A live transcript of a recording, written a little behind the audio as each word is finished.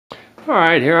All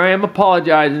right, here I am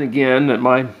apologizing again that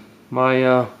my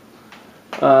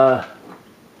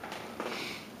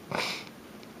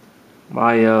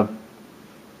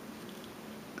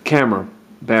camera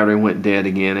battery went dead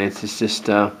again. It's just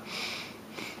for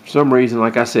some reason,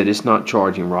 like I said, it's not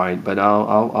charging right, but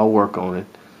I'll work on it.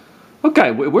 Okay,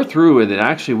 we're through with it.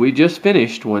 Actually, we just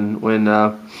finished when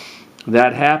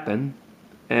that happened,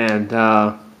 and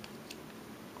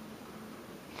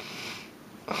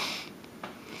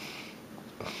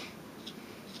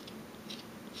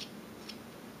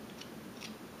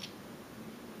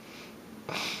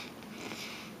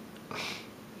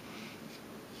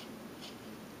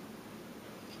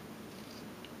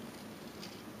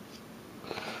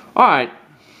all right.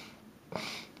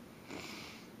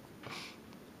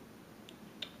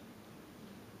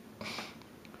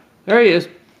 There he is.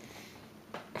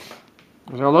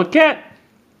 There's our little cat.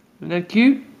 Isn't that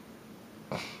cute?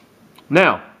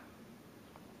 Now,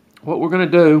 what we're going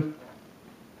to do,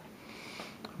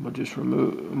 I'm going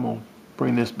to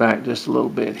bring this back just a little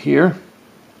bit here.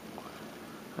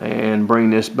 And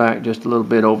bring this back just a little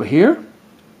bit over here.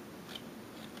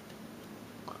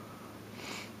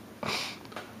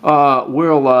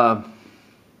 We'll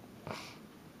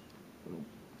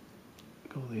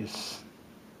go this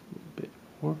a bit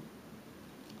more.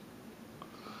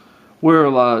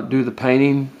 We'll do the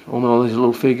painting on all these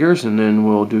little figures, and then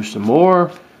we'll do some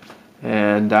more.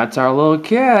 And that's our little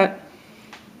cat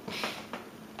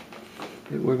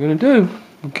that we're going to do.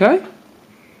 Okay?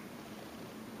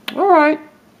 All right.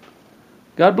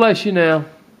 God bless you now.